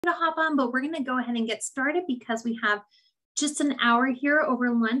to hop on, but we're going to go ahead and get started because we have just an hour here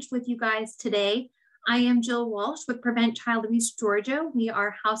over lunch with you guys today. I am Jill Walsh with Prevent Child Abuse Georgia. We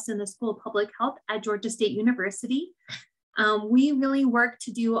are housed in the School of Public Health at Georgia State University. We really work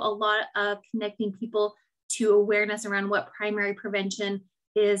to do a lot of connecting people to awareness around what primary prevention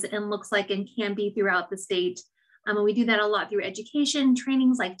is and looks like and can be throughout the state. And we do that a lot through education,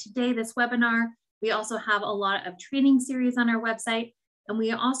 trainings like today, this webinar. We also have a lot of training series on our website. And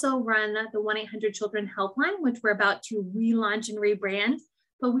we also run the 1-800-CHILDREN helpline, which we're about to relaunch and rebrand.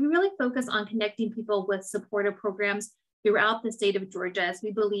 But we really focus on connecting people with supportive programs throughout the state of Georgia, as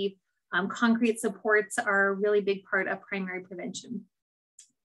we believe concrete supports are a really big part of primary prevention.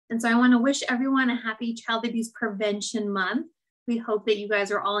 And so I want to wish everyone a happy Child Abuse Prevention Month. We hope that you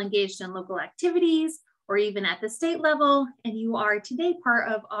guys are all engaged in local activities or even at the state level, and you are today part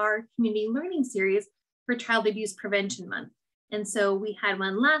of our community learning series for Child Abuse Prevention Month. And so we had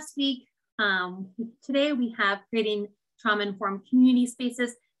one last week. Today we have creating trauma-informed community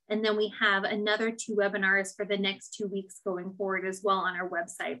spaces, and then we have another 2 webinars for the next 2 weeks going forward as well on our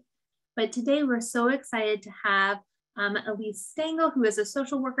website. But today we're so excited to have Elise Stangle, who is a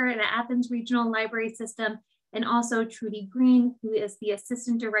social worker at Athens Regional Library System, and also Trudi Green, who is the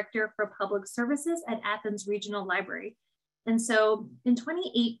Assistant Director for Public Services at Athens Regional Library. And so in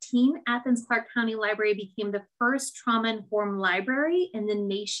 2018, Athens-Clarke County Library became the first trauma-informed library in the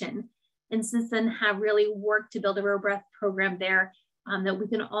nation. And since then have really worked to build a robust program there that we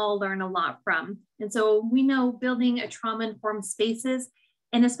can all learn a lot from. And so we know building a trauma-informed spaces,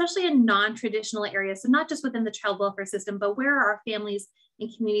 and especially in non-traditional areas, so not just within the child welfare system, but where are our families and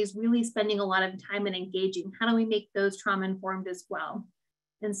communities really spending a lot of time and engaging? How do we make those trauma-informed as well?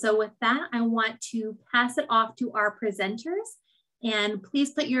 And so with that, I want to pass it off to our presenters. And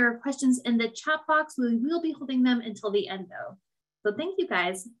please put your questions in the chat box. We will be holding them until the end though. So thank you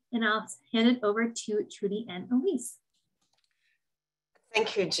guys. And I'll hand it over to Trudi and Elise.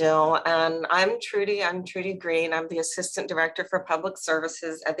 Thank you, Jill. And I'm Trudi Green. I'm the Assistant Director for Public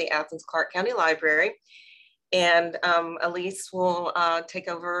Services at the Athens-Clarke County Library. And Elise will take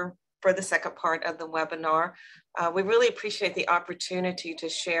over for the second part of the webinar. We really appreciate the opportunity to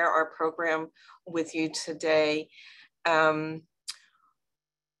share our program with you today.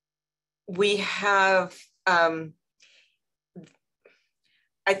 We have, I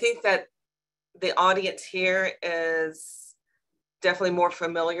think that the audience here is definitely more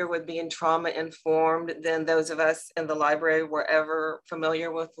familiar with being trauma-informed than those of us in the library were ever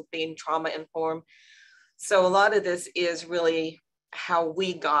familiar with being trauma-informed. So a lot of this is really how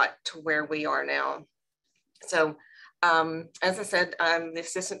we got to where we are now. So as I said, I'm the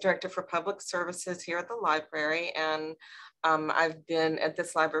Assistant Director for Public Services here at the library, and I've been at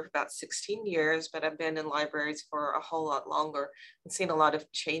this library for about 16 years, but I've been in libraries for a whole lot longer and seen a lot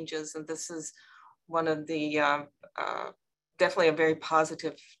of changes. And this is one of the, definitely a very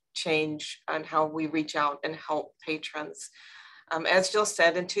positive change on how we reach out and help patrons. As Jill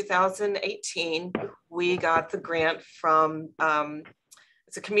said, in 2018, we got the grant from,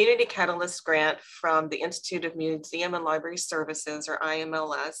 it's a Community Catalyst grant from the Institute of Museum and Library Services, or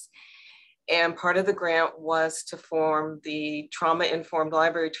IMLS. And part of the grant was to form the Trauma-Informed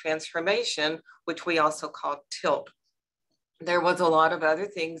Library Transformation, which we also called TILT. There was a lot of other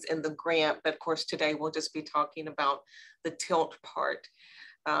things in the grant, but of course today we'll just be talking about the TILT part.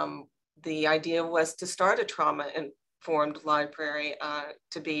 The idea was to start a trauma-informed library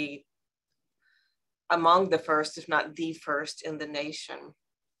to be among the first, if not the first in the nation.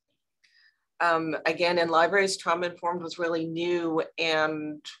 Again, in libraries, trauma-informed was really new,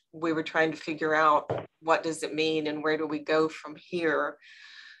 and we were trying to figure out what does it mean and where do we go from here.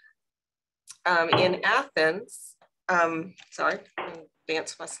 In Athens, sorry,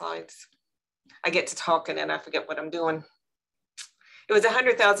 advance my slides. I get to talking and I forget what I'm doing. It was a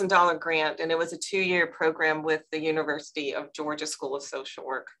 $100,000 grant, and it was a 2-year program with the University of Georgia School of Social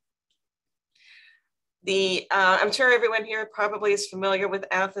Work. I'm sure everyone here probably is familiar with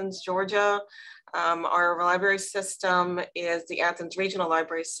Athens, Georgia. Our library system is the Athens Regional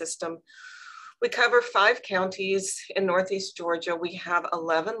Library System. We cover 5 counties in Northeast Georgia. We have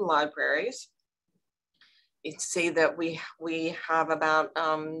 11 libraries. You see that we have about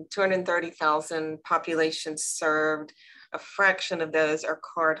 230,000 populations served. A fraction of those are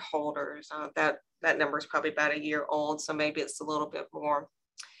card holders. That number is probably about a year old, so maybe it's a little bit more.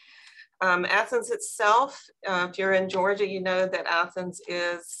 Athens itself, if you're in Georgia, you know that Athens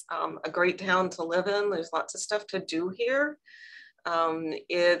is a great town to live in. There's lots of stuff to do here.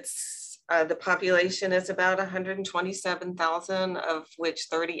 The population is about 127,000, of which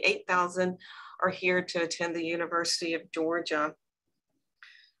 38,000 are here to attend the University of Georgia.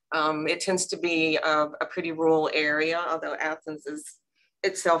 It tends to be a pretty rural area, although Athens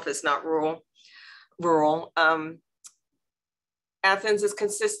itself is not rural. Athens is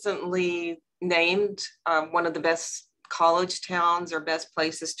consistently named one of the best college towns or best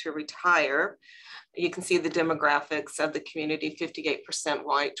places to retire. You can see the demographics of the community: 58%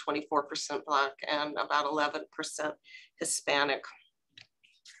 white, 24% Black, and about 11% Hispanic.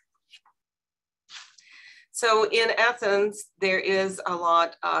 So in Athens, there is a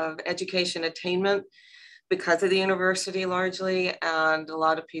lot of education attainment because of the university largely, and a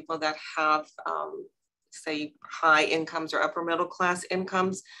lot of people that have, say, high incomes or upper middle class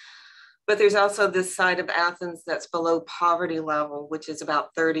incomes. But there's also this side of Athens that's below poverty level, which is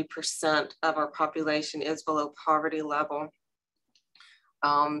about 30% of our population is below poverty level.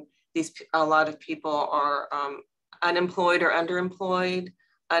 A lot of people are unemployed or underemployed,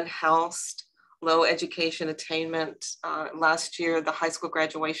 unhoused, low education attainment. Last year, the high school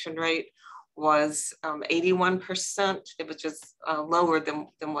graduation rate was 81%. It was just lower than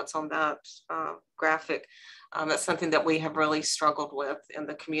what's on that graphic. That's something that we have really struggled with in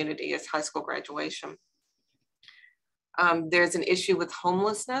the community, is high school graduation. There's an issue with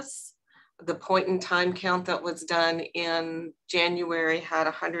homelessness. The point in time count that was done in January had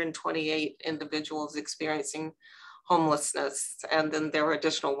 128 individuals experiencing homelessness. And then there were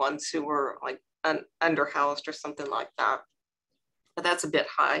additional ones who were like underhoused or something like that. But that's a bit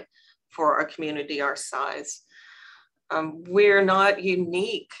high for a community our size. We're not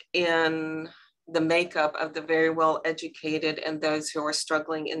unique in the makeup of the very well educated and those who are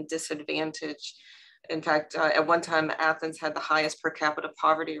struggling in disadvantage. In fact, at one time, Athens had the highest per capita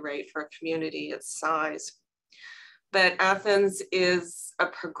poverty rate for a community its size. But Athens is a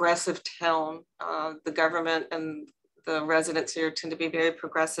progressive town. The government and the residents here tend to be very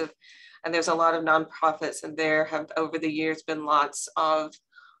progressive. And there's a lot of nonprofits, and there have over the years been lots of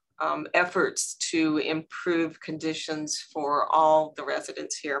efforts to improve conditions for all the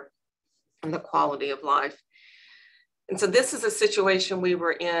residents here and the quality of life. And so this is a situation we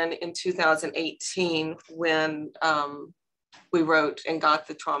were in 2018 when we wrote and got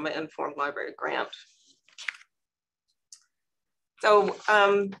the trauma-informed library grant. So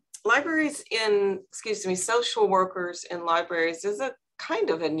social workers in libraries is a kind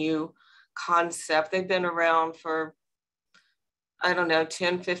of a new concept. They've been around for, I don't know,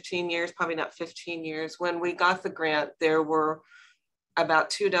 10, 15 years, probably not 15 years. When we got the grant, there were about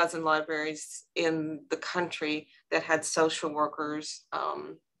 24 libraries in the country that had social workers.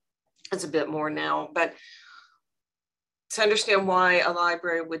 It's a bit more now, but to understand why a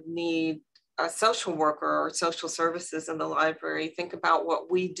library would need a social worker or social services in the library, think about what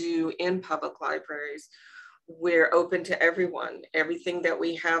we do in public libraries. We're open to everyone. Everything that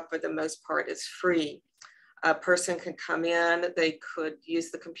we have for the most part is free. A person can come in, they could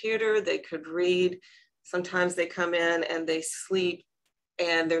use the computer, they could read. Sometimes they come in and they sleep,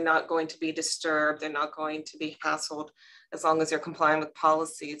 and they're not going to be disturbed. They're not going to be hassled. As long as they're complying with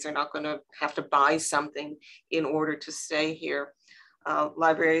policies, they're not going to have to buy something in order to stay here.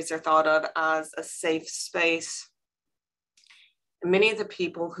 Libraries are thought of as a safe space. Many of the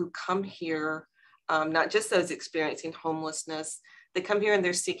people who come here, not just those experiencing homelessness, they come here and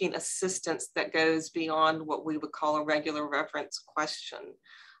they're seeking assistance that goes beyond what we would call a regular reference question.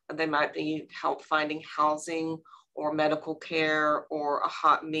 They might need help finding housing or medical care or a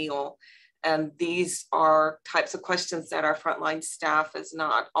hot meal. And these are types of questions that our frontline staff is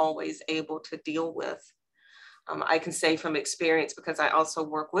not always able to deal with. I can say from experience, because I also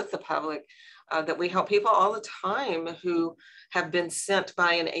work with the public, that we help people all the time who have been sent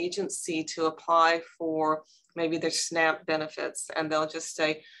by an agency to apply for maybe their SNAP benefits. And they'll just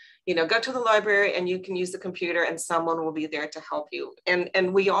say, you know, go to the library and you can use the computer and someone will be there to help you.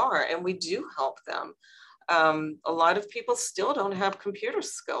 And we are, and we do help them. A lot of people still don't have computer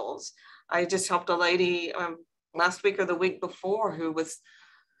skills. I just helped a lady last week or the week before who was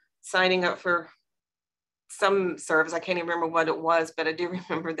signing up for some service. I can't even remember what it was, but I do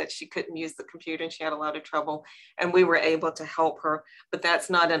remember that she couldn't use the computer and she had a lot of trouble, and we were able to help her. But that's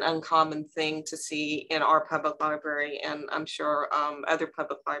not an uncommon thing to see in our public library, and I'm sure other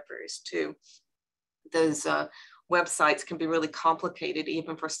public libraries too. Those websites can be really complicated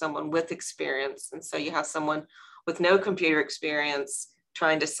even for someone with experience. And so you have someone with no computer experience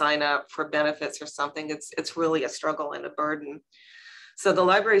trying to sign up for benefits or something. It's really a struggle and a burden. So the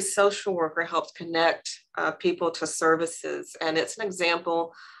library's social worker helps connect people to services. And it's an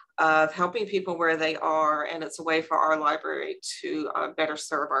example of helping people where they are. And it's a way for our library to better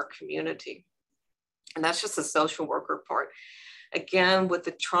serve our community. And that's just the social worker part. Again, with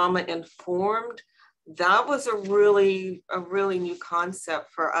the trauma-informed, that was a really new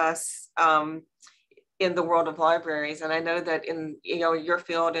concept for us in the world of libraries. And I know that in your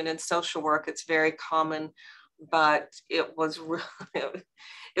field and in social work, it's very common, but it was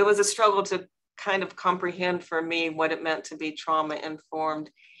it was a struggle to kind of comprehend for me what it meant to be trauma informed.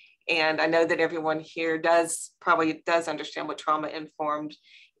 And I know that everyone here probably does understand what trauma informed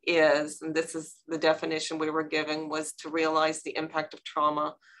is. And this is the definition we were given, was to realize the impact of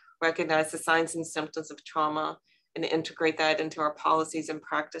trauma, recognize the signs and symptoms of trauma, and integrate that into our policies and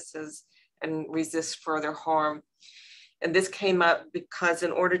practices and resist further harm. And this came up because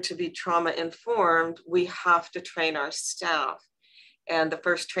in order to be trauma informed, we have to train our staff. And the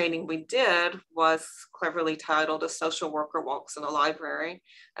first training we did was cleverly titled "A Social Worker Walks in a Library."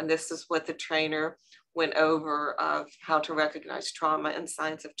 And this is what the trainer went over of how to recognize trauma and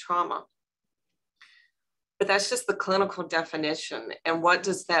signs of trauma. But that's just the clinical definition. And what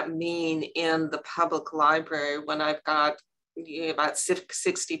does that mean in the public library when I've got about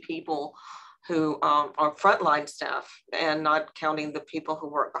 60 people who are frontline staff, and not counting the people who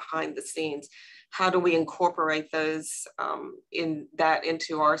work behind the scenes? How do we incorporate those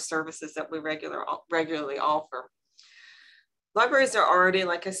into our services that we regularly offer? Libraries are already,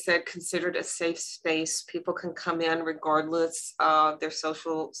 like I said, considered a safe space. People can come in regardless of their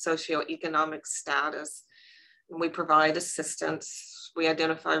socioeconomic status. We provide assistance. We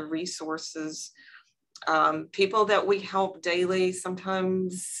identify resources. People that we help daily,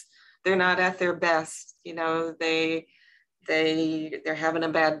 sometimes they're not at their best. They're having a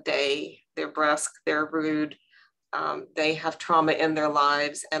bad day. They're brusque, they're rude. They have trauma in their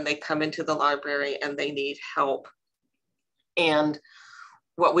lives, and they come into the library and they need help. And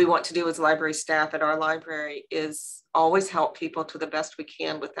what we want to do as library staff at our library is always help people to the best we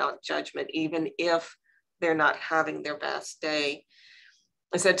can without judgment, even if they're not having their best day.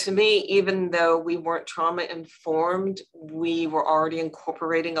 And so to me, even though we weren't trauma informed, we were already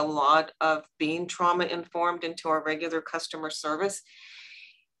incorporating a lot of being trauma informed into our regular customer service.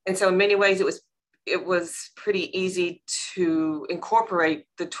 And so in many ways, it was pretty easy to incorporate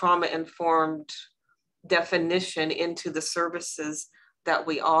the trauma informed definition into the services that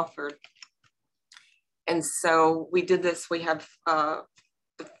we offered. And so we did this. We have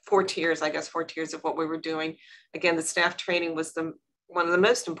 4 tiers of what we were doing. Again, the staff training was one of the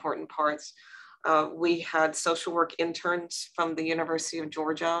most important parts. We had social work interns from the University of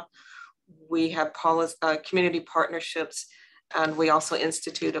Georgia. We had community partnerships, and we also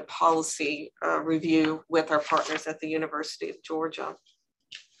institute a policy review with our partners at the University of Georgia.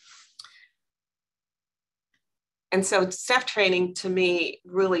 And so staff training to me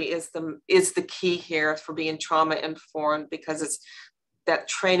really is the key here for being trauma informed, because it's that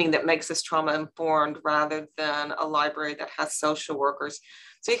training that makes us trauma informed rather than a library that has social workers.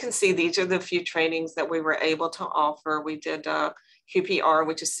 So you can see these are the few trainings that we were able to offer. We did QPR,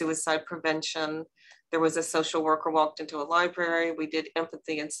 which is suicide prevention. There was a social worker walked into a library. We did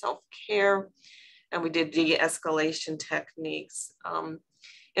empathy and self-care, and we did de-escalation techniques.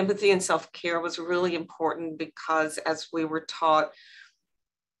 Empathy and self-care was really important because, as we were taught,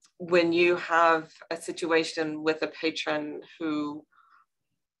 when you have a situation with a patron who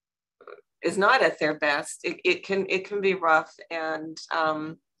is not at their best, it can be rough, and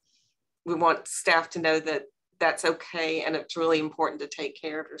we want staff to know that that's okay, and it's really important to take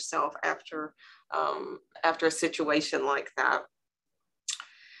care of yourself after a situation like that.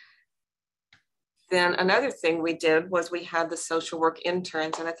 Then another thing we did was we had the social work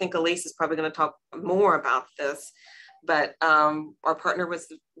interns, and I think Elise is probably going to talk more about this, but our partner was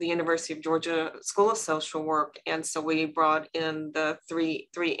the University of Georgia School of Social Work, and so we brought in the three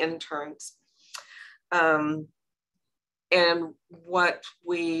interns. And what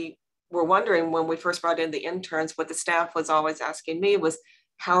we were wondering when we first brought in the interns, what the staff was always asking me was,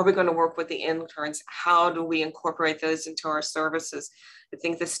 how are we going to work with the interns? How do we incorporate those into our services? I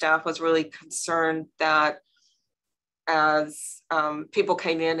think the staff was really concerned that as people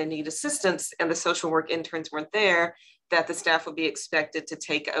came in and need assistance and the social work interns weren't there, that the staff would be expected to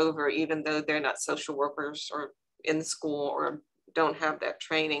take over, even though they're not social workers or in school or don't have that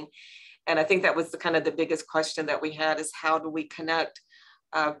training. And I think that was the biggest question that we had, is how do we connect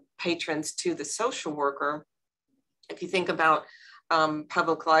patrons to the social worker? If you think about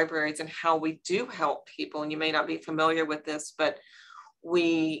public libraries and how we do help people, and you may not be familiar with this, but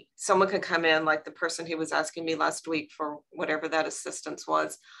someone could come in, like the person who was asking me last week for whatever that assistance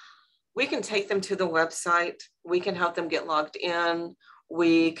was. We can take them to the website. We can help them get logged in.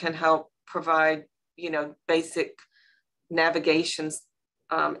 We can help provide, basic navigation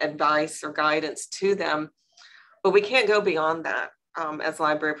advice or guidance to them, but we can't go beyond that. as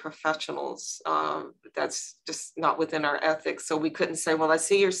library professionals. That's just not within our ethics. So we couldn't say, well, I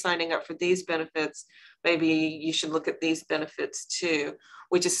see you're signing up for these benefits. Maybe you should look at these benefits too,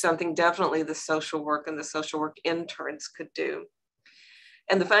 which is something definitely the social work and the social work interns could do.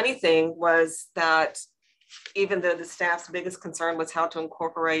 And the funny thing was that even though the staff's biggest concern was how to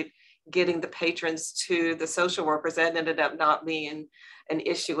incorporate getting the patrons to the social workers, that ended up not being an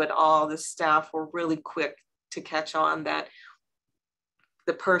issue at all. The staff were really quick to catch on that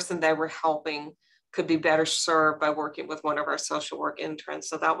the person they were helping could be better served by working with one of our social work interns.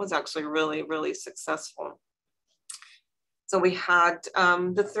 So that was actually really, really successful. So we had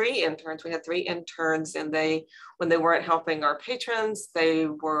the 3 interns. We had 3 interns, and when they weren't helping our patrons, they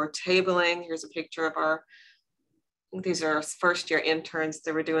were tabling. Here's a picture of these are first-year interns.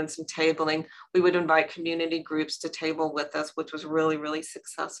 They were doing some tabling. We would invite community groups to table with us, which was really, really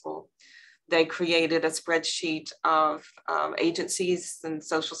successful. They created a spreadsheet of agencies and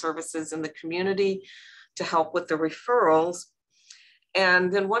social services in the community to help with the referrals.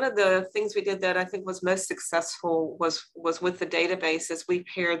 And then one of the things we did that I think was most successful was with the databases. We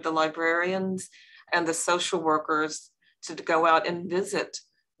paired the librarians and the social workers to go out and visit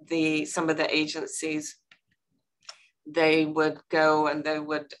some of the agencies. They would go and they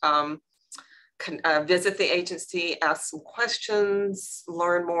would visit the agency, ask some questions,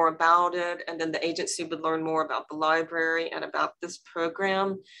 learn more about it, and then the agency would learn more about the library and about this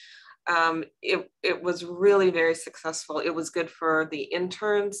program. It was really very successful. It was good for the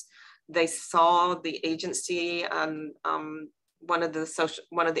interns. They saw the agency, and one of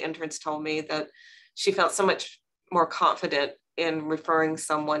the interns told me that she felt so much more confident in referring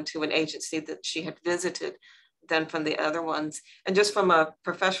someone to an agency that she had visited than from the other ones. And just from a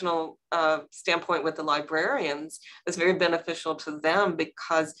professional standpoint with the librarians, it's very beneficial to them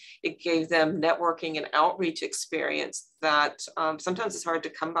because it gave them networking and outreach experience that sometimes it's hard to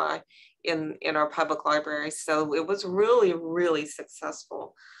come by in our public library. So it was really, really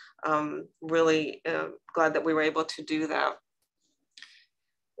successful. Really glad that we were able to do that.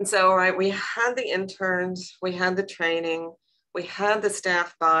 And so, right, we had the interns, we had the training, we had the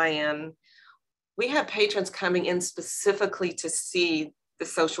staff buy-in. We had patrons coming in specifically to see the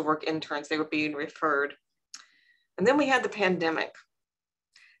social work interns. They were being referred. And then we had the pandemic,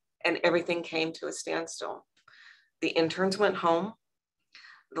 and everything came to a standstill. The interns went home.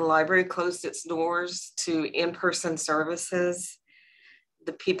 The library closed its doors to in-person services.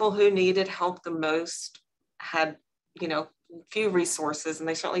 The people who needed help the most had, few resources, and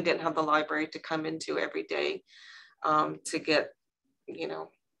they certainly didn't have the library to come into every day to get,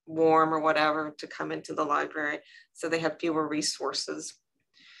 warm or whatever to come into the library. So they had fewer resources.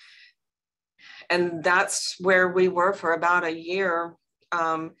 And that's where we were for about a year.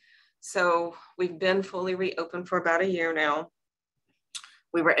 So we've been fully reopened for about a year now.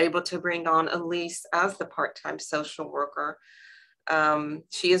 We were able to bring on Elise as the part-time social worker.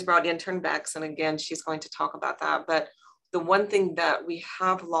 She has brought intern backs, and again, she's going to talk about that. But the one thing that we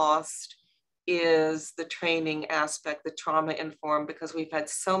have lost is the training aspect, the trauma informed, because we've had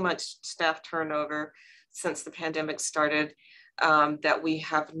so much staff turnover since the pandemic started that we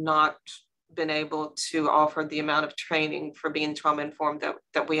have not been able to offer the amount of training for being trauma informed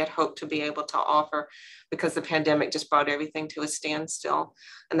that we had hoped to be able to offer, because the pandemic just brought everything to a standstill.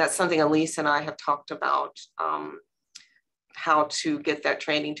 And that's something Elise and I have talked about, how to get that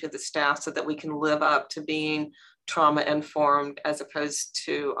training to the staff so that we can live up to being trauma informed as opposed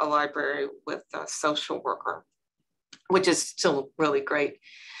to a library with a social worker, which is still really great.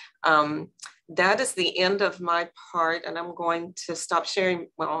 That is the end of my part, and I'm going to stop sharing.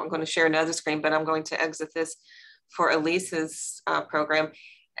 Well, I'm going to share another screen, but I'm going to exit this for Elise's program.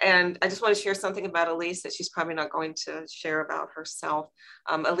 And I just want to share something about Elise that she's probably not going to share about herself.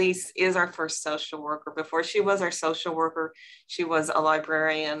 Elise is our first social worker. Before she was our social worker, she was a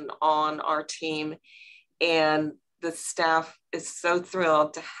librarian on our team. And the staff is so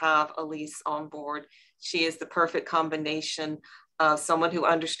thrilled to have Elise on board. She is the perfect combination of someone who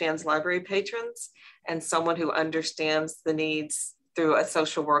understands library patrons and someone who understands the needs through a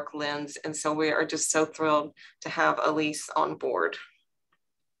social work lens. And so we are just so thrilled to have Elise on board.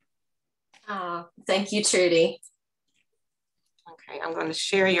 Oh, thank you, Trudi. Okay, I'm going to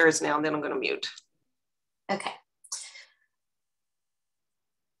share yours now, and then I'm going to mute. Okay.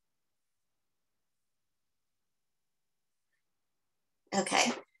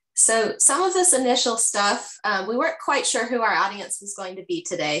 Okay, so some of this initial stuff, we weren't quite sure who our audience was going to be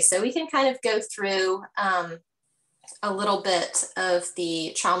today, so we can kind of go through a little bit of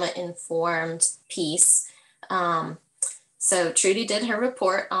the trauma-informed piece. So Trudi did her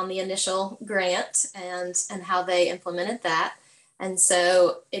report on the initial grant and how they implemented that. And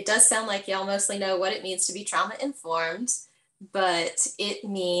so it does sound like y'all mostly know what it means to be trauma informed, but it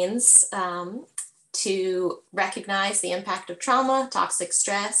means to recognize the impact of trauma, toxic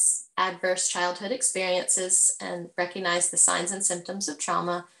stress, adverse childhood experiences, and recognize the signs and symptoms of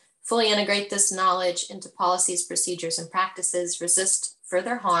trauma, fully integrate this knowledge into policies, procedures, and practices, resist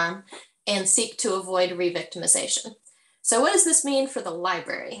further harm, and seek to avoid re-victimization. So what does this mean for the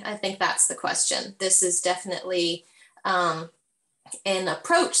library? I think that's the question. This is definitely an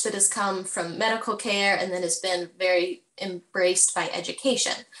approach that has come from medical care and then has been very embraced by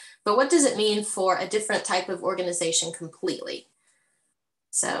education. But what does it mean for a different type of organization completely?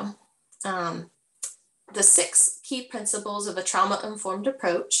 So the 6 key principles of a trauma-informed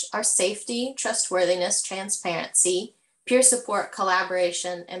approach are safety, trustworthiness, transparency, peer support,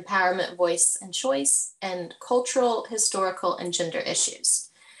 collaboration, empowerment, voice and choice, and cultural, historical, and gender issues.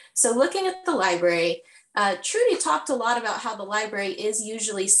 So looking at the library, Trudi talked a lot about how the library is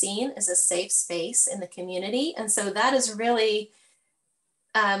usually seen as a safe space in the community. And so that is really,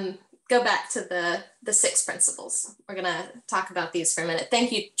 go back to the 6 principles. We're gonna talk about these for a minute.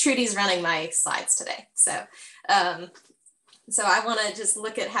 Thank you, Trudy's running my slides today. So, so I wanna just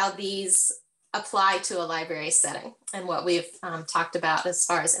look at how these apply to a library setting and what we've talked about as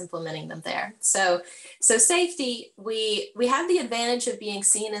far as implementing them there. So safety, we have the advantage of being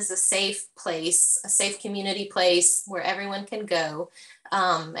seen as a safe place, a safe community place where everyone can go,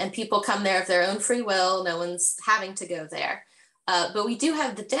 and people come there of their own free will. No one's having to go there. But we do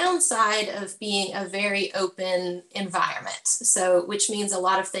have the downside of being a very open environment. So, which means a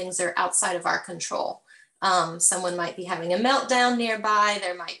lot of things are outside of our control. Someone might be having a meltdown nearby.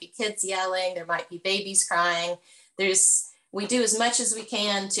 There might be kids yelling. There might be babies crying. We do as much as we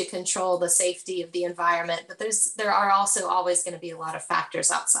can to control the safety of the environment, but there are also always going to be a lot of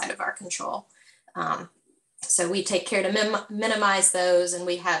factors outside of our control. So we take care to minimize those, and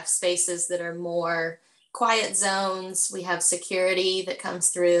we have spaces that are more quiet zones. We have security that comes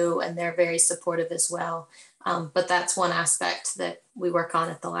through, and they're very supportive as well. But that's one aspect that we work on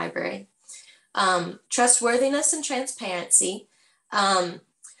at the library. Trustworthiness and transparency.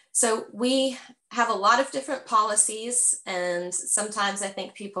 So we have a lot of different policies, and sometimes I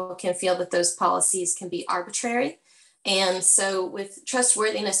think people can feel that those policies can be arbitrary. And so with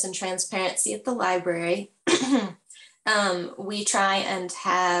trustworthiness and transparency at the library, we try and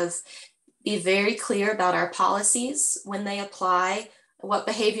be very clear about our policies when they apply, what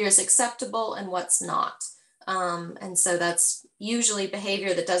behavior is acceptable and what's not. And so that's usually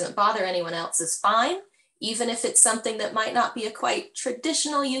behavior that doesn't bother anyone else is fine, even if it's something that might not be a quite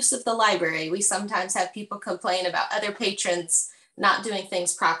traditional use of the library. We sometimes have people complain about other patrons not doing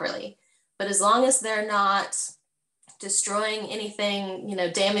things properly. But as long as they're not destroying anything,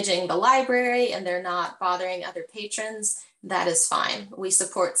 damaging the library, and they're not bothering other patrons, that is fine. We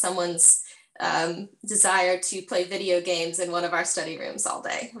support someone's desire to play video games in one of our study rooms all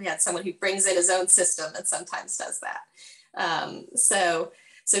day. We had someone who brings in his own system and sometimes does that. So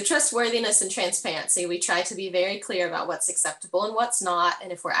trustworthiness and transparency, we try to be very clear about what's acceptable and what's not,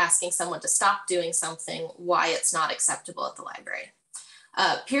 and if we're asking someone to stop doing something, why it's not acceptable at the library.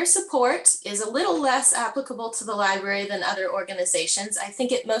 Peer support is a little less applicable to the library than other organizations. I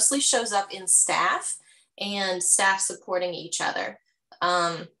think it mostly shows up in staff and staff supporting each other.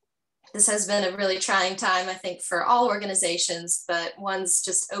 This has been a really trying time, I think, for all organizations, but one's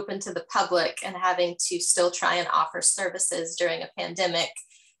just open to the public, and having to still try and offer services during a pandemic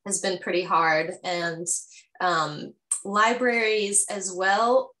has been pretty hard. And libraries as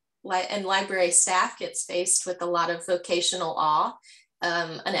well, and library staff gets faced with a lot of vocational awe,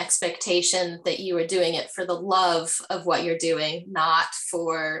 an expectation that you are doing it for the love of what you're doing, not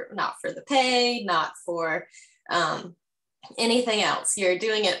for the pay, not for anything else. You're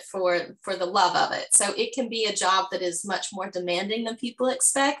doing it for the love of it. So it can be a job that is much more demanding than people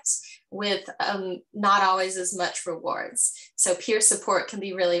expect, with not always as much rewards. So peer support can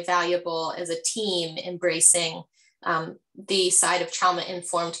be really valuable as a team, embracing the side of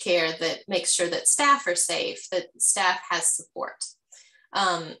trauma-informed care that makes sure that staff are safe, that staff has support.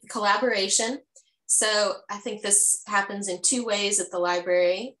 Collaboration. So I think this happens in 2 ways at the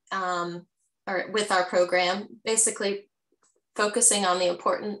library, or with our program. Basically, focusing on the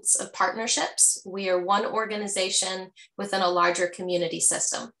importance of partnerships. We are one organization within a larger community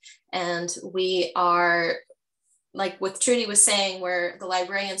system. And we are, like what Trudi was saying, where the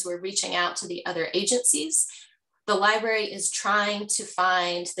librarians were reaching out to the other agencies. The library is trying to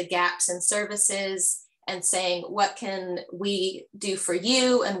find the gaps in services and saying, what can we do for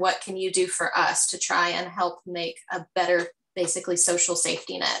you and what can you do for us to try and help make a better, basically, social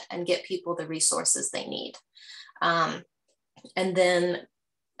safety net and get people the resources they need. And then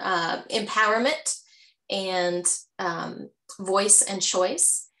empowerment and voice and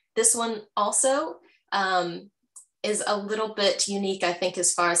choice. This one also is a little bit unique, I think,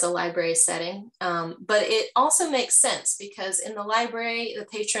 as far as a library setting, but it also makes sense because in the library, the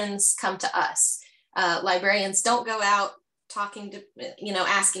patrons come to us. Librarians don't go out talking to,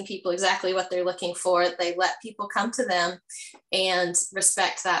 asking people exactly what they're looking for. They let people come to them and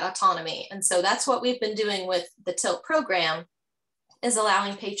respect that autonomy. And so that's what we've been doing with the TILT program, is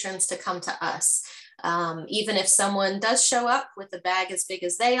allowing patrons to come to us. Even if someone does show up with a bag as big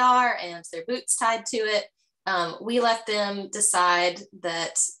as they are and their boots tied to it, we let them decide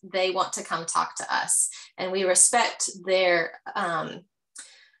that they want to come talk to us. And we respect their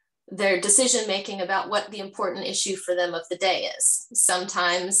decision-making about what the important issue for them of the day is.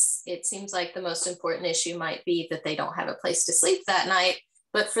 Sometimes it seems like the most important issue might be that they don't have a place to sleep that night,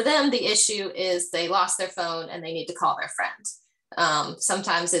 but for them, the issue is they lost their phone and they need to call their friend.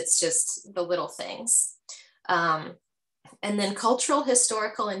 Sometimes it's just the little things. And then cultural,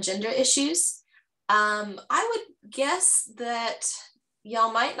 historical, and gender issues. I would guess that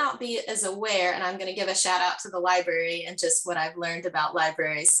y'all might not be as aware, and I'm going to give a shout out to the library and just what I've learned about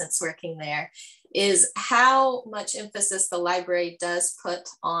libraries since working there, is how much emphasis the library does put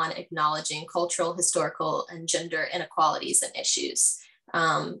on acknowledging cultural, historical, and gender inequalities and issues.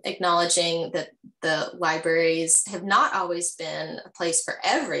 Acknowledging that the libraries have not always been a place for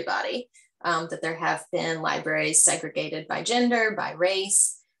everybody, that there have been libraries segregated by gender, by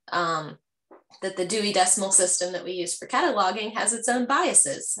race, that the Dewey Decimal System that we use for cataloging has its own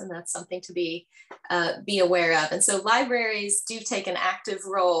biases, and that's something to be aware of. And so libraries do take an active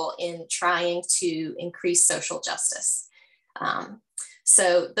role in trying to increase social justice.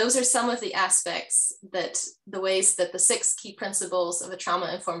 So those are some of the aspects, that the ways that the 6 key principles of a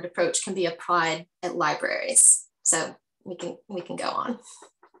trauma-informed approach can be applied at libraries. So we can go on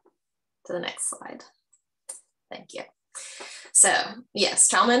to the next slide. Thank you. So yes,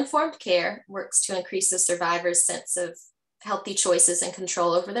 trauma-informed care works to increase the survivor's sense of healthy choices and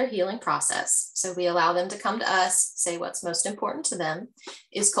control over their healing process. So we allow them to come to us, say what's most important to them,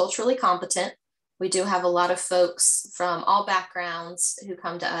 is culturally competent. We do have a lot of folks from all backgrounds who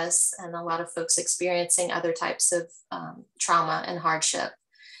come to us, and a lot of folks experiencing other types of trauma and hardship.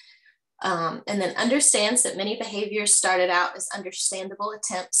 And then understands that many behaviors started out as understandable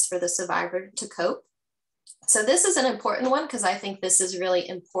attempts for the survivor to cope. So this is an important one because I think this is really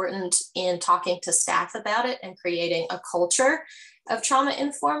important in talking to staff about it and creating a culture of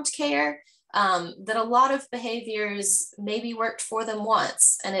trauma-informed care, that a lot of behaviors maybe worked for them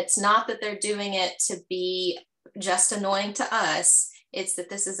once. And it's not that they're doing it to be just annoying to us. It's that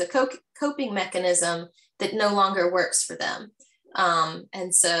this is a coping mechanism that no longer works for them.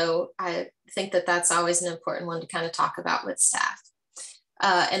 And so I think that that's always an important one to kind of talk about with staff.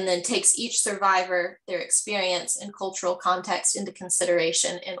 And then takes each survivor, their experience and cultural context into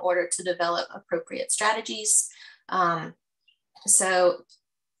consideration in order to develop appropriate strategies. So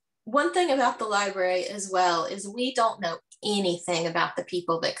one thing about the library as well is we don't know anything about the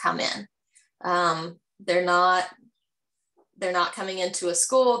people that come in. They're not coming into a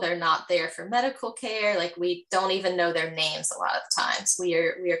school. They're not there for medical care. Like, we don't even know their names a lot of times. We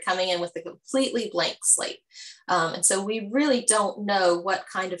are coming in with a completely blank slate. And so we really don't know what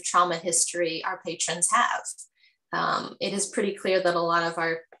kind of trauma history our patrons have. It is pretty clear that a lot of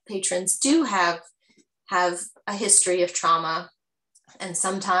our patrons do have a history of trauma. And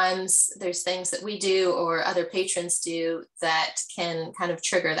sometimes there's things that we do or other patrons do that can kind of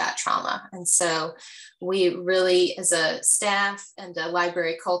trigger that trauma. And so we really, as a staff and a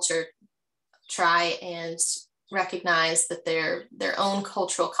library culture, try and recognize that their own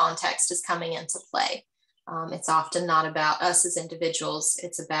cultural context is coming into play. It's often not about us as individuals.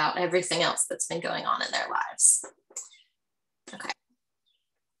 It's about everything else that's been going on in their lives. Okay.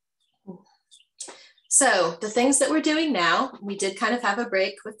 So the things that we're doing now, we did kind of have a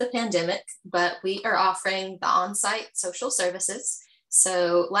break with the pandemic, but we are offering the on-site social services.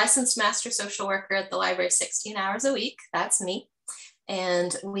 So licensed master social worker at the library 16 hours a week, that's me.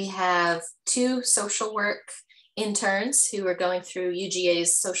 And we have 2 social work interns who are going through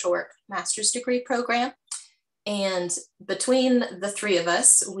UGA's social work master's degree program. And between the 3 of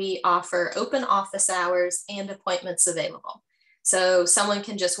us, we offer open office hours and appointments available. So someone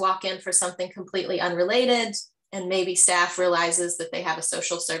can just walk in for something completely unrelated, and maybe staff realizes that they have a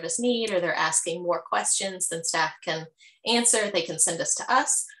social service need, or they're asking more questions than staff can answer. They can send us to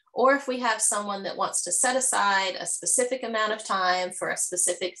us. Or if we have someone that wants to set aside a specific amount of time for a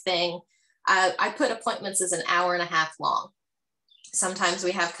specific thing, I put appointments as an hour and a half long. Sometimes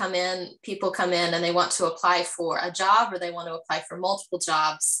we have people come in and they want to apply for a job, or they want to apply for multiple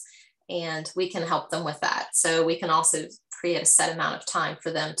jobs, and we can help them with that. So we can also create a set amount of time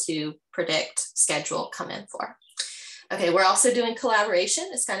for them to predict, schedule, come in for. Okay, we're also doing collaboration.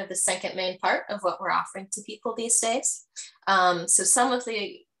 It's kind of the second main part of what we're offering to people these days. So some of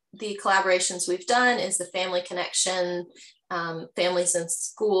the collaborations we've done is the Family Connection, Families in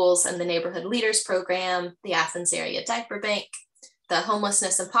Schools and the Neighborhood Leaders Program, the Athens Area Diaper Bank, the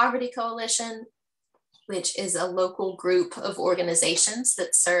Homelessness and Poverty Coalition, which is a local group of organizations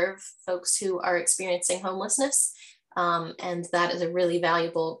that serve folks who are experiencing homelessness. And that is a really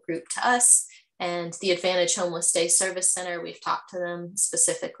valuable group to us. And the Advantage Homeless Day Service Center, we've talked to them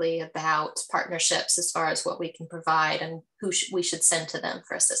specifically about partnerships as far as what we can provide and who we should send to them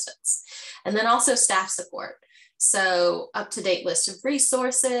for assistance. And then also staff support. So up-to-date list of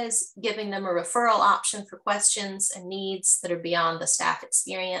resources, giving them a referral option for questions and needs that are beyond the staff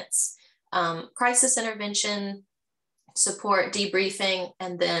experience, crisis intervention, support, debriefing,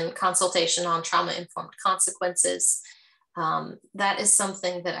 and then consultation on trauma-informed consequences. That is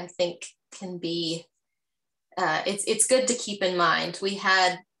something that I think can be, it's good to keep in mind. We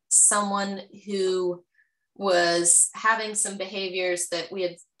had someone who was having some behaviors that we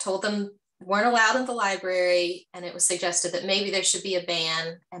had told them weren't allowed in the library, and it was suggested that maybe there should be a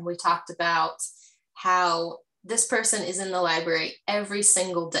ban. And we talked about how this person is in the library every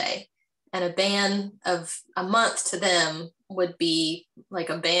single day, and a ban of a month to them would be like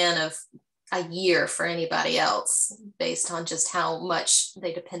a ban of a year for anybody else, based on just how much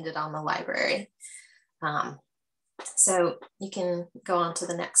they depended on the library. So you can go on to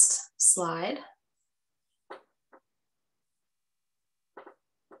the next slide.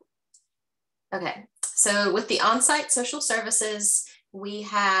 Okay, so with the on-site social services, we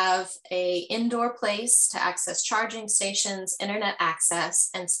have an indoor place to access charging stations, internet access,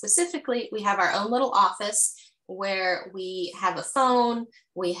 and specifically we have our own little office where we have a phone,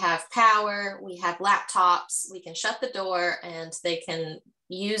 we have power, we have laptops, we can shut the door and they can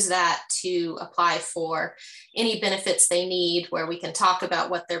use that to apply for any benefits they need, where we can talk about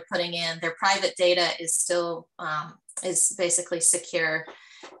what they're putting in. Their private data is still, is basically secure,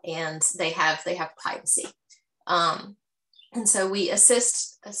 and they have privacy. And so we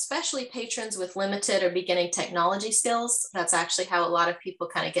assist especially patrons with limited or beginning technology skills. That's actually how a lot of people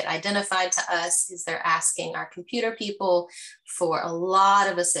kind of get identified to us, is they're asking our computer people for a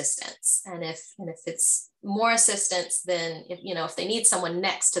lot of assistance. And if it's more assistance, then if they need someone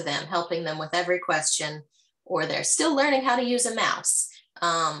next to them, helping them with every question, or they're still learning how to use a mouse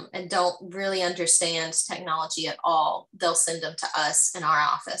and don't really understand technology at all, they'll send them to us in our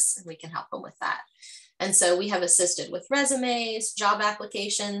office and we can help them with that. And so we have assisted with resumes, job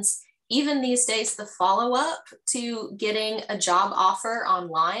applications. Even these days, the follow-up to getting a job offer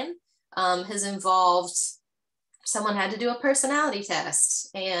online has involved someone had to do a personality test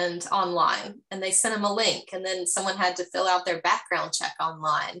and online, and they sent them a link, and then someone had to fill out their background check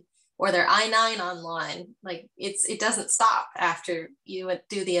online or their I-9 online. Like it doesn't stop after you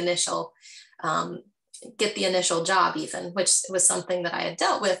do the initial, get the initial job even, which was something that I had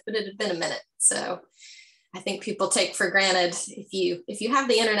dealt with, but it had been a minute. So I think people take for granted, if you have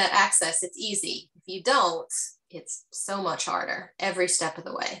the internet access, it's easy. If you don't, it's so much harder every step of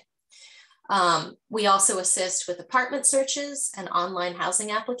the way. We also assist with apartment searches and online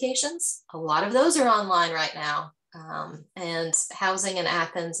housing applications. A lot of those are online right now. And housing in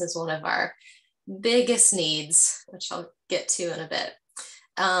Athens is one of our biggest needs, which I'll get to in a bit.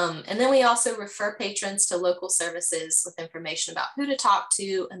 And then we also refer patrons to local services with information about who to talk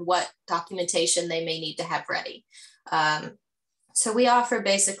to and what documentation they may need to have ready. So we offer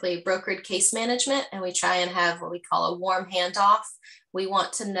basically brokered case management, and we try and have what we call a warm handoff. We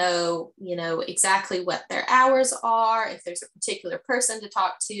want to know, exactly what their hours are, if there's a particular person to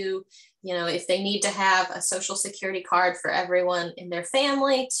talk to, if they need to have a social security card for everyone in their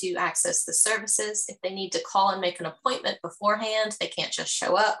family to access the services, if they need to call and make an appointment beforehand, they can't just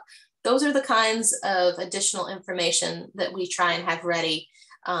show up. Those are the kinds of additional information that we try and have ready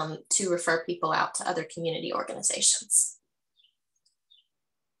to refer people out to other community organizations.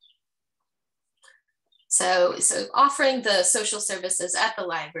 So offering the social services at the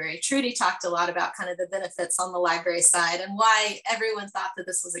library, Trudi talked a lot about kind of the benefits on the library side and why everyone thought that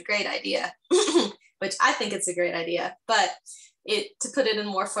this was a great idea, which I think it's a great idea, but to put it in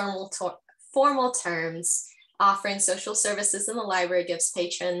more formal terms, offering social services in the library gives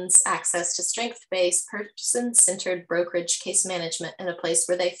patrons access to strength-based, person-centered brokerage case management in a place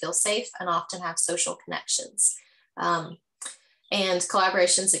where they feel safe and often have social connections. And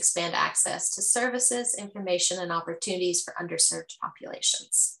collaborations expand access to services, information, and opportunities for underserved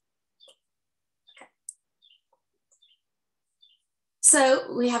populations. Okay.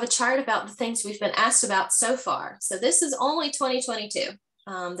 So we have a chart about the things we've been asked about so far. So this is only 2022.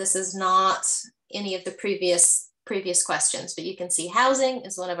 This is not any of the previous questions, but you can see housing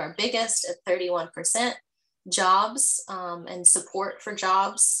is one of our biggest at 31%, jobs and support for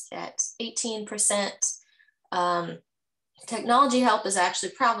jobs at 18%. Technology help is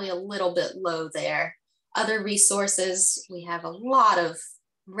actually probably a little bit low there. Other resources, we have a lot of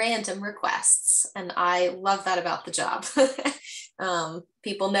random requests, and I love that about the job.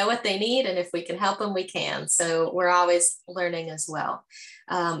 People know what they need, and if we can help them, we can. So we're always learning as well.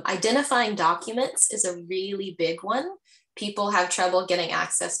 Identifying documents is a really big one. People have trouble getting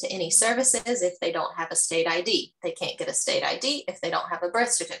access to any services if they don't have a state ID. They can't get a state ID if they don't have a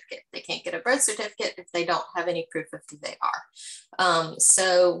birth certificate. They can't get a birth certificate if they don't have any proof of who they are.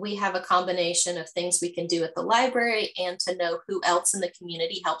 So we have a combination of things we can do at the library and to know who else in the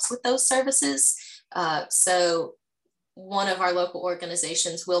community helps with those services. So one of our local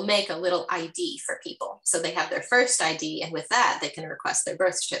organizations will make a little ID for people. So they have their first ID, and with that, they can request their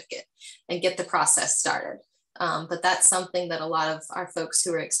birth certificate and get the process started. But that's something that a lot of our folks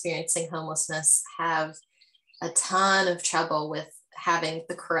who are experiencing homelessness have a ton of trouble with, having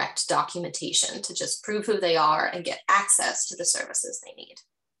the correct documentation to just prove who they are and get access to the services they need.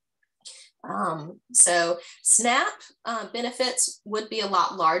 So SNAP benefits would be a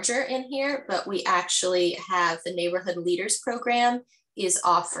lot larger in here, but we actually have the Neighborhood Leaders Program is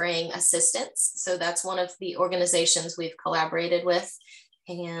offering assistance. So that's one of the organizations we've collaborated with.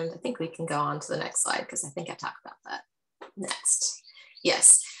 And I think we can go on to the next slide because I think I talked about that next.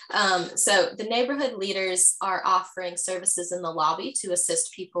 Yes. So the neighborhood leaders are offering services in the lobby to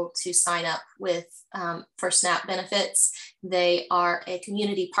assist people to sign up with for SNAP benefits. They are a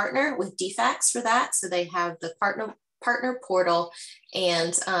community partner with DFACS for that. So they have the partner portal.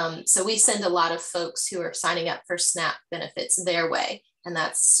 And so we send a lot of folks who are signing up for SNAP benefits their way. And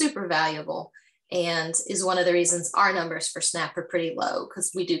that's super valuable, and is one of the reasons our numbers for SNAP are pretty low,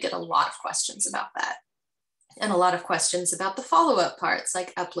 because we do get a lot of questions about that. And a lot of questions about the follow-up parts,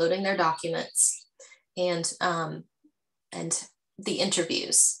 like uploading their documents and the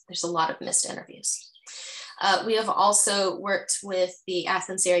interviews. There's a lot of missed interviews. We have also worked with the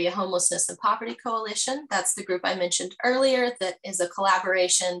Athens Area Homelessness and Poverty Coalition. That's the group I mentioned earlier that is a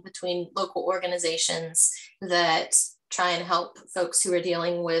collaboration between local organizations that try and help folks who are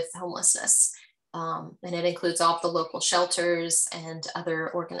dealing with homelessness. And it includes all of the local shelters and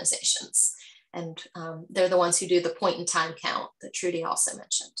other organizations. And they're the ones who do the point in time count that Trudi also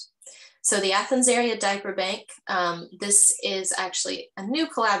mentioned. So the Athens Area Diaper Bank, this is actually a new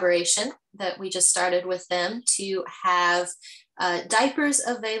collaboration that we just started with them to have diapers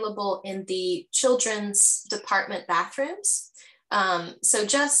available in the children's department bathrooms. So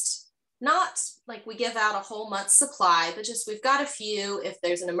just not like we give out a whole month's supply, but just we've got a few. If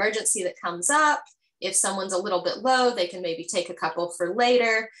there's an emergency that comes up, if someone's a little bit low, they can maybe take a couple for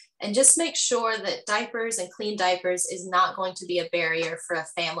later, and just make sure that diapers and clean diapers is not going to be a barrier for a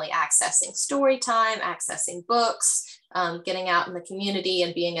family accessing story time, accessing books, getting out in the community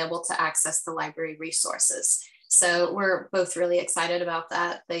and being able to access the library resources. So we're both really excited about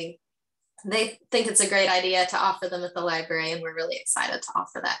that. They think it's a great idea to offer them at the library, and we're really excited to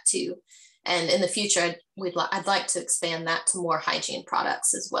offer that too. And in the future, I'd like to expand that to more hygiene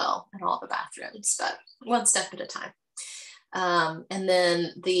products as well in all the bathrooms, but one step at a time. And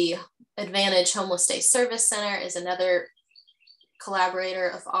then the Advantage Homeless Day Service Center is another collaborator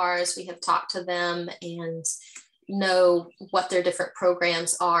of ours. We have talked to them and know what their different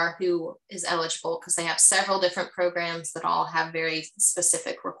programs are, who is eligible, because they have several different programs that all have very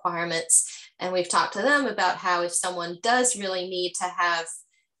specific requirements. And we've talked to them about how if someone does really need to have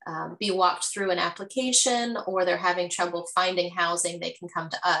be walked through an application, or they're having trouble finding housing, they can come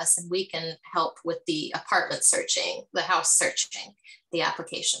to us and we can help with the apartment searching, the house searching, the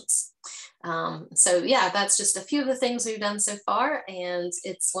applications. So yeah, that's just a few of the things we've done so far, and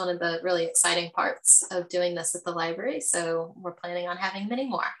it's one of the really exciting parts of doing this at the library. So we're planning on having many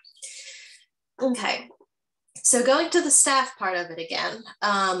more. Okay. So going to the staff part of it again,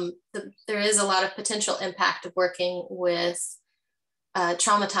 there is a lot of potential impact of working with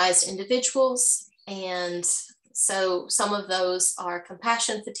traumatized individuals. And so some of those are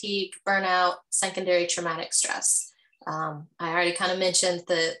compassion fatigue, burnout, secondary traumatic stress. I already kind of mentioned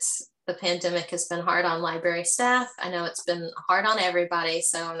that the pandemic has been hard on library staff. I know it's been hard on everybody,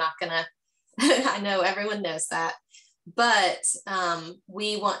 so I'm not gonna, I know everyone knows that, but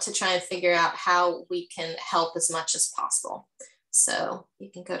we want to try and figure out how we can help as much as possible. So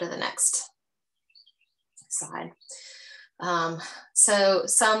you can go to the next slide. So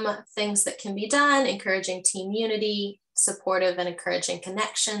some things that can be done: encouraging team unity, supportive and encouraging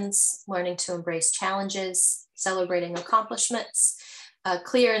connections, learning to embrace challenges, celebrating accomplishments,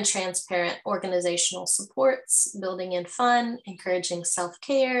 clear and transparent organizational supports, building in fun, encouraging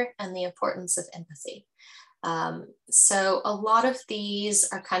self-care, and the importance of empathy. So a lot of these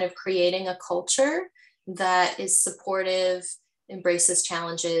are kind of creating a culture that is supportive, embraces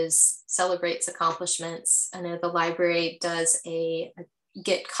challenges, celebrates accomplishments. I know the library does a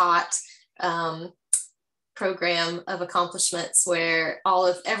Get Caught program of accomplishments where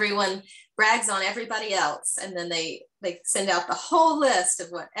everyone brags on everybody else, and then they send out the whole list of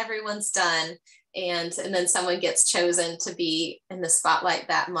what everyone's done, and then someone gets chosen to be in the spotlight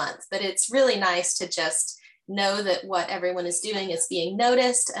that month. But it's really nice to just know that what everyone is doing is being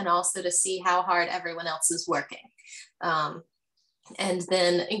noticed, and also to see how hard everyone else is working. And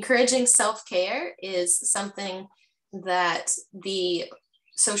then encouraging self-care is something that the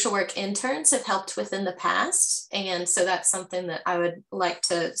social work interns have helped with in the past. And so that's something that I would like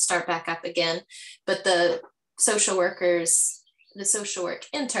to start back up again. But the social work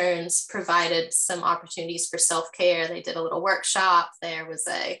interns provided some opportunities for self-care. They did a little workshop. There was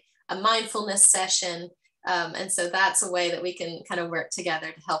a mindfulness session. And so that's a way that we can kind of work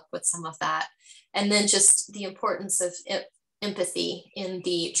together to help with some of that. And then just the importance of empathy in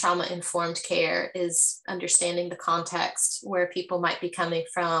the trauma-informed care is understanding the context where people might be coming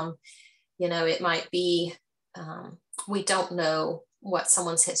from. You know, it might be, we don't know what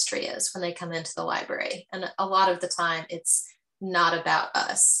someone's history is when they come into the library. And a lot of the time it's not about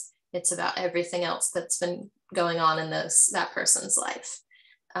us. It's about everything else that's been going on in that person's life.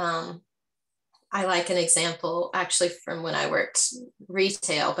 I like an example actually from when I worked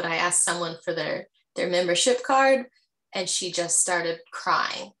retail, but I asked someone for their membership card, and she just started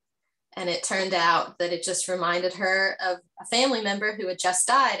crying. And it turned out that it just reminded her of a family member who had just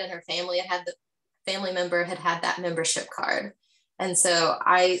died, and her family family member had that membership card. And so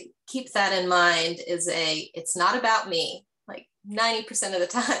I keep that in mind it's not about me, like 90% of the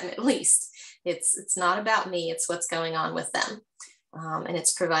time, at least. It's not about me, it's what's going on with them. And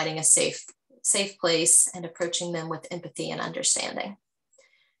it's providing a safe place and approaching them with empathy and understanding.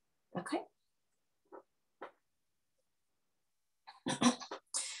 Okay.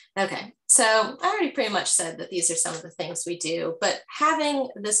 Okay, so I already pretty much said that these are some of the things we do, but having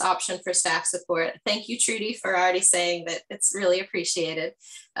this option for staff support, thank you, Trudi, for already saying that it's really appreciated.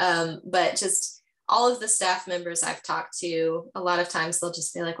 But just all of the staff members I've talked to, a lot of times they'll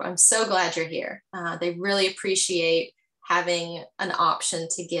just be like, well, I'm so glad you're here. They really appreciate having an option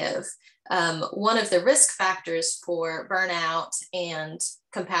to give. One of the risk factors for burnout and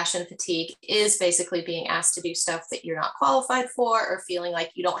compassion fatigue is basically being asked to do stuff that you're not qualified for, or feeling like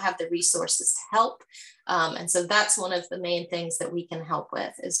you don't have the resources to help. And so that's one of the main things that we can help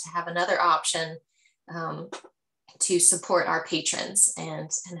with, is to have another option to support our patrons and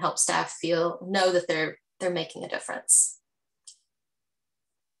help staff know that they're making a difference.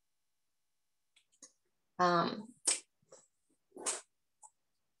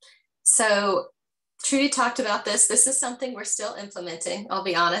 So Trudi talked about this. This is something we're still implementing, I'll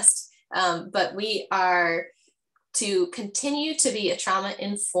be honest, but we are to continue to be a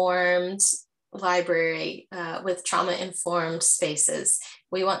trauma-informed library with trauma-informed spaces.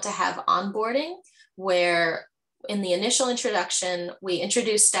 We want to have onboarding where in the initial introduction, we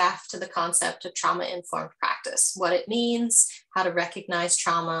introduce staff to the concept of trauma-informed practice, what it means, how to recognize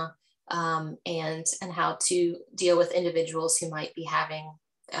trauma, and how to deal with individuals who might be having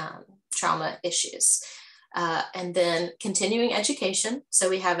trauma issues. And then continuing education. So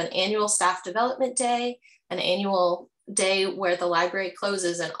we have an annual staff development day, an annual day where the library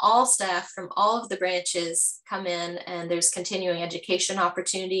closes and all staff from all of the branches come in, and there's continuing education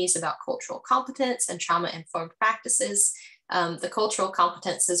opportunities about cultural competence and trauma-informed practices. The cultural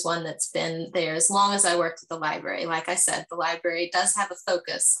competence is one that's been there as long as I worked at the library. Like I said, the library does have a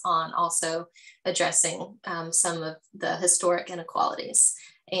focus on also addressing some of the historic inequalities.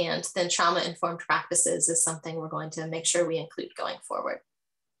 And then trauma-informed practices is something we're going to make sure we include going forward.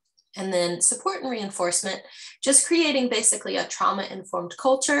 And then support and reinforcement, just creating basically a trauma-informed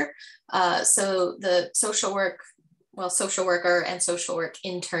culture. So the social worker and social work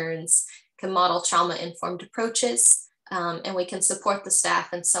interns can model trauma-informed approaches, and we can support the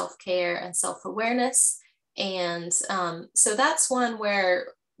staff in self-care and self-awareness. And so that's one where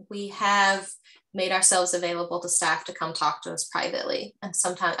we have made ourselves available to staff to come talk to us privately. And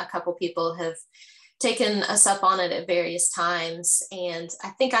sometimes a couple people have taken us up on it at various times. And I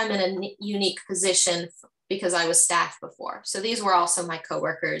think I'm in a unique position because I was staff before. So these were also my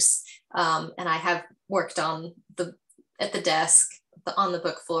coworkers, and I have worked at the desk, on the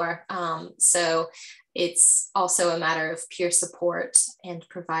book floor. So it's also a matter of peer support and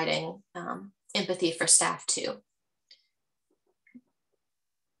providing empathy for staff too.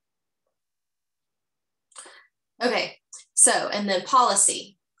 Okay, so, and then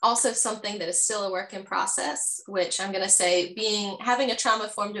policy, also something that is still a work in process, which I'm going to say having a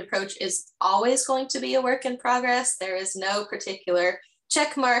trauma-informed approach is always going to be a work in progress. There is no particular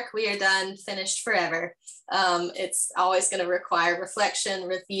check mark, we are done, finished forever. It's always going to require reflection,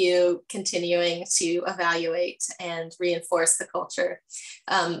 review, continuing to evaluate and reinforce the culture.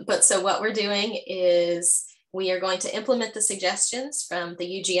 But so what we're doing is we are going to implement the suggestions from the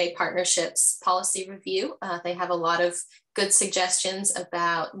UGA Partnerships Policy Review. They have a lot of good suggestions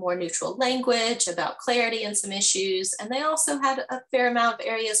about more neutral language, about clarity in some issues, and they also had a fair amount of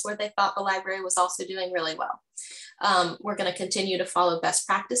areas where they thought the library was also doing really well. We're going to continue to follow best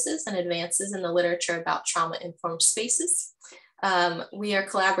practices and advances in the literature about trauma-informed spaces. We are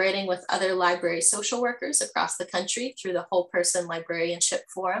collaborating with other library social workers across the country through the Whole Person Librarianship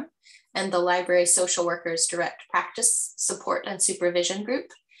Forum and the Library Social Workers Direct Practice Support and Supervision Group.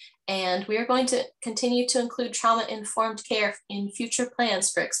 And we are going to continue to include trauma-informed care in future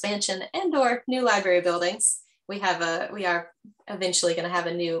plans for expansion and/or new library buildings. We are eventually going to have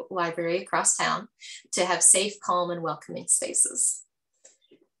a new library across town to have safe, calm, and welcoming spaces.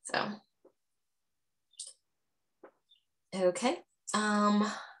 So, okay.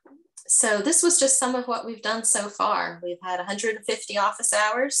 So this was just some of what we've done so far. We've had 150 office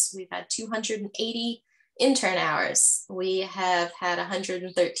hours. We've had 280 intern hours. We have had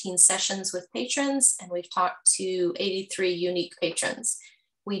 113 sessions with patrons, and we've talked to 83 unique patrons.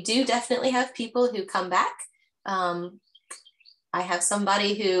 We do definitely have people who come back. I have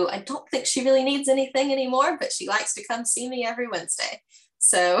somebody who I don't think she really needs anything anymore, but she likes to come see me every Wednesday.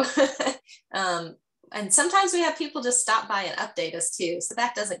 So, and sometimes we have people just stop by and update us too. So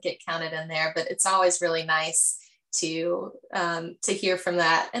that doesn't get counted in there, but it's always really nice to hear from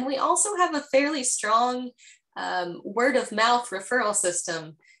that. And we also have a fairly strong word of mouth referral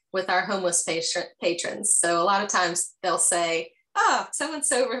system with our homeless patrons. So a lot of times they'll say, oh,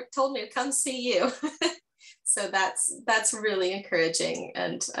 so-and-so told me to come see you. So that's really encouraging,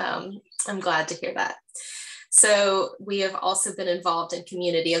 and I'm glad to hear that. So we have also been involved in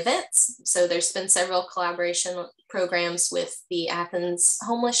community events. So there's been several collaboration programs with the Athens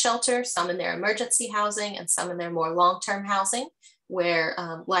homeless shelter, some in their emergency housing and some in their more long-term housing, where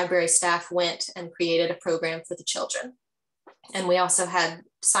library staff went and created a program for the children. And we also had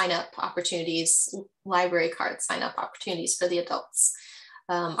sign-up opportunities, library card sign-up opportunities for the adults.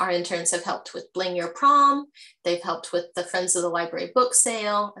 Our interns have helped with Bling Your Prom. They've helped with the Friends of the Library book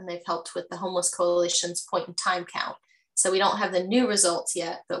sale, and they've helped with the Homeless Coalition's point in time count. So we don't have the new results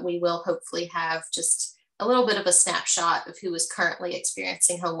yet, but we will hopefully have just a little bit of a snapshot of who is currently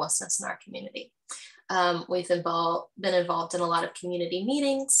experiencing homelessness in our community. We've been involved in a lot of community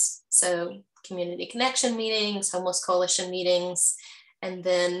meetings, so community connection meetings, Homeless Coalition meetings, and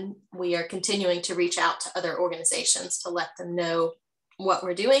then we are continuing to reach out to other organizations to let them know what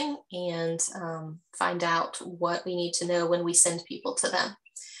we're doing and find out what we need to know when we send people to them.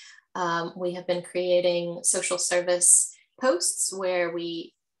 We have been creating social service posts where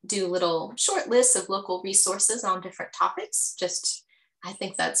we do little short lists of local resources on different topics. I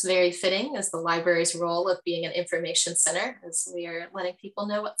think that's very fitting as the library's role of being an information center, as we are letting people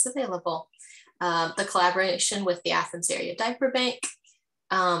know what's available. The collaboration with the Athens Area Diaper Bank.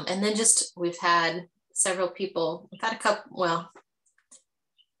 And then we've had several people, we've had a couple, well,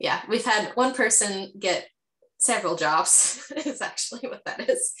 yeah, we've had one person get several jobs is actually what that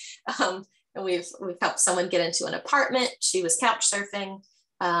is. And we've helped someone get into an apartment. She was couch surfing.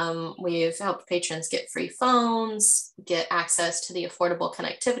 We've helped patrons get free phones, get access to the Affordable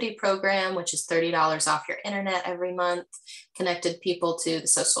Connectivity Program, which is $30 off your internet every month, connected people to the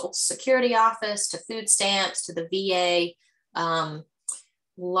Social Security Office, to food stamps, to the VA,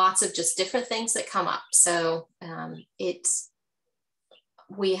 lots of just different things that come up. So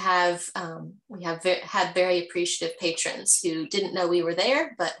we have had very appreciative patrons who didn't know we were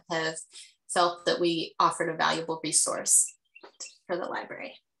there, but have felt that we offered a valuable resource for the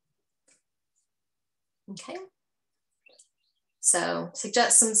library. Okay. So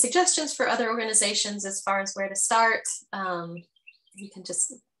some suggestions for other organizations as far as where to start. You can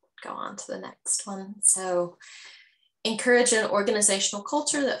just go on to the next one. So encourage an organizational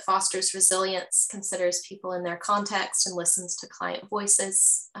culture that fosters resilience, considers people in their context, and listens to client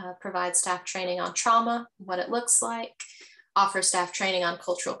voices. Provide staff training on trauma, what it looks like. offer staff training on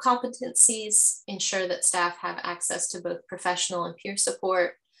cultural competencies, ensure that staff have access to both professional and peer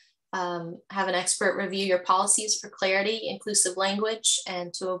support, have an expert review your policies for clarity, inclusive language,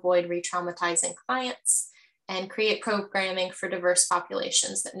 and to avoid re-traumatizing clients, and create programming for diverse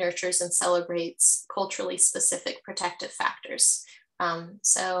populations that nurtures and celebrates culturally specific protective factors.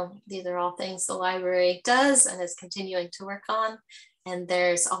 So these are all things the library does and is continuing to work on. And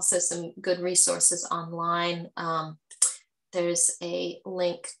there's also some good resources online. There's a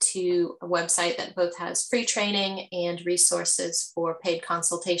link to a website that both has free training and resources for paid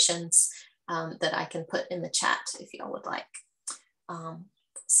consultations that I can put in the chat if y'all would like.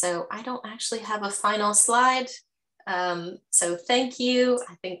 So I don't actually have a final slide. So thank you.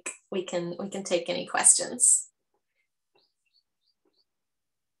 I think we can take any questions.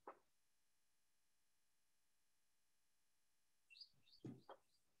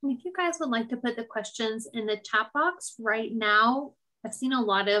 If you guys would like to put the questions in the chat box right now, I've seen a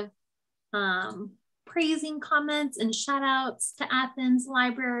lot of praising comments and shout outs to Athens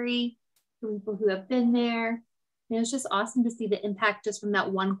Library, for people who have been there. And it's just awesome to see the impact just from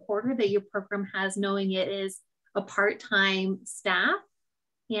that one quarter that your program has, knowing it is a part-time staff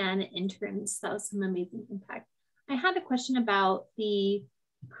and interns. That was some amazing impact. I had a question about the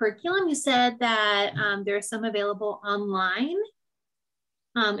curriculum. You said that there's some available online.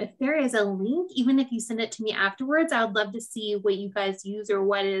 If there is a link, even if you send it to me afterwards, I would love to see what you guys use or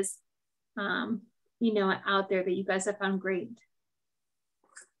what is, you know, out there that you guys have found great.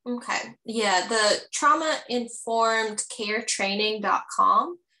 Okay, yeah, the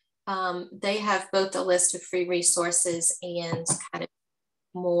traumainformedcaretraining.com, they have both a list of free resources and kind of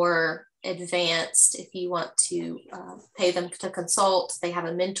more advanced, if you want to pay them to consult. They have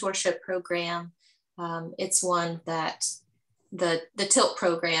a mentorship program. It's one that the TILT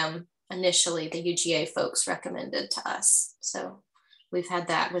program initially, the UGA folks recommended to us. So we've had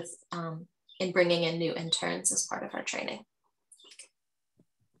that with in bringing in new interns as part of our training.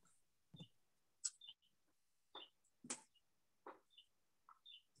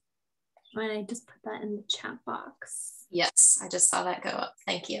 And I just put that in the chat box. Yes, I just saw that go up.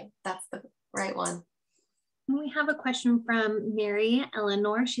 Thank you. That's the right one. And we have a question from Mary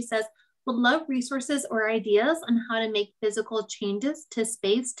Eleanor. She says, would love resources or ideas on how to make physical changes to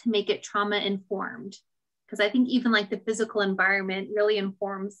space to make it trauma informed. Because I think even like the physical environment really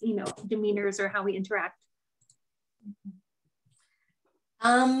informs, you know, demeanors or how we interact.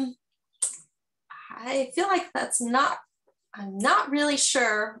 I feel like I'm not really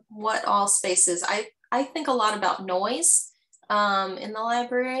sure what all spaces. I think a lot about noise in the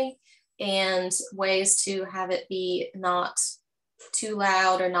library and ways to have it be not too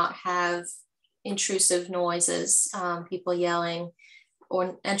loud or not have intrusive noises, people yelling,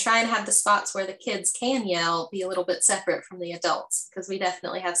 and try and have the spots where the kids can yell be a little bit separate from the adults, because we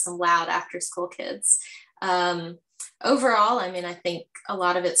definitely have some loud after school kids. Overall, I mean, I think a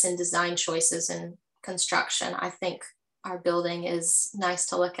lot of it's in design choices and construction. I think our building is nice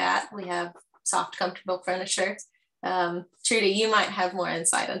to look at. We have soft, comfortable furniture. Trudi, you might have more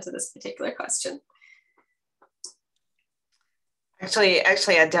insight into this particular question. Actually,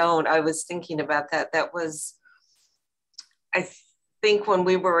 I don't. I was thinking about that. That was, I think when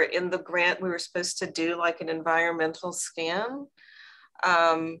we were in the grant, we were supposed to do like an environmental scan,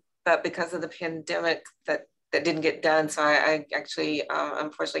 but because of the pandemic, that didn't get done. So I actually,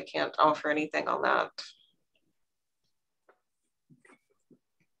 unfortunately, can't offer anything on that.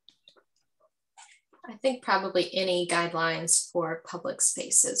 I think probably any guidelines for public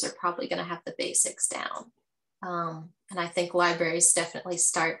spaces are probably going to have the basics down. And I think libraries definitely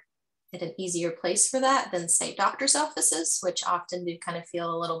start at an easier place for that than, say, doctor's offices, which often do kind of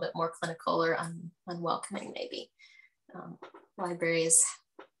feel a little bit more clinical or unwelcoming, maybe. Libraries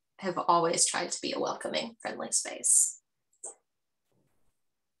have always tried to be a welcoming, friendly space.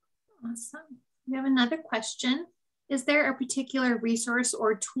 Awesome. We have another question. Is there a particular resource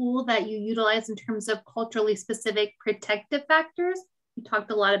or tool that you utilize in terms of culturally specific protective factors? You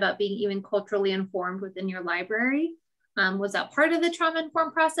talked a lot about being even culturally informed within your library. Was that part of the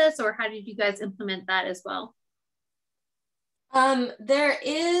trauma-informed process, or how did you guys implement that as well? There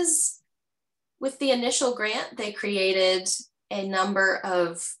is, with the initial grant, they created a number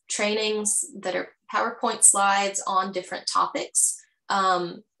of trainings that are PowerPoint slides on different topics.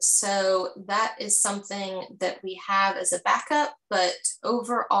 So that is something that we have as a backup, but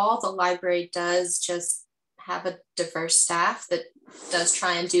overall the library does just have a diverse staff that does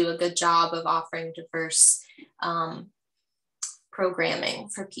try and do a good job of offering diverse programming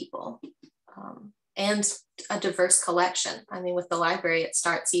for people. and a diverse collection. I mean, with the library, it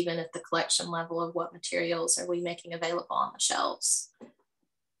starts even at the collection level of what materials are we making available on the shelves.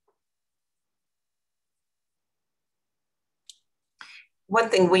 One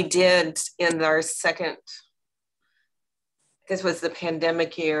thing we did in our second, this was the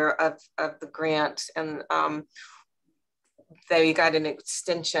pandemic year of the grant, and they got an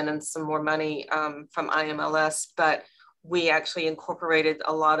extension and some more money from IMLS, but we actually incorporated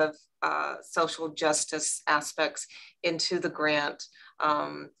a lot of social justice aspects into the grant.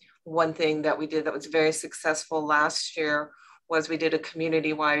 One thing that we did that was very successful last year was we did a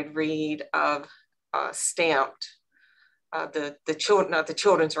community-wide read of Stamped, not the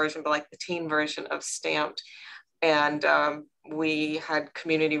children's version, but like the teen version of Stamped. And we had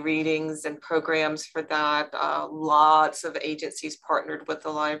community readings and programs for that. Lots of agencies partnered with the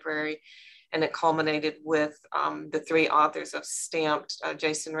library, and it culminated with the three authors of Stamped,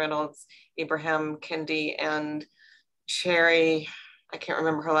 Jason Reynolds, Ibrahim Kendi, and Sherry, I can't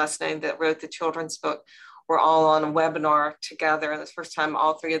remember her last name, that wrote the children's book. We're all on a webinar together, and it's the first time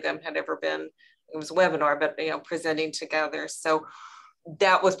all three of them had ever been, it was a webinar, but presenting together. So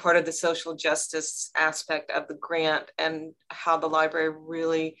that was part of the social justice aspect of the grant, and how the library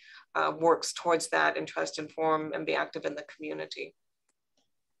really works towards that and tries to inform and be active in the community.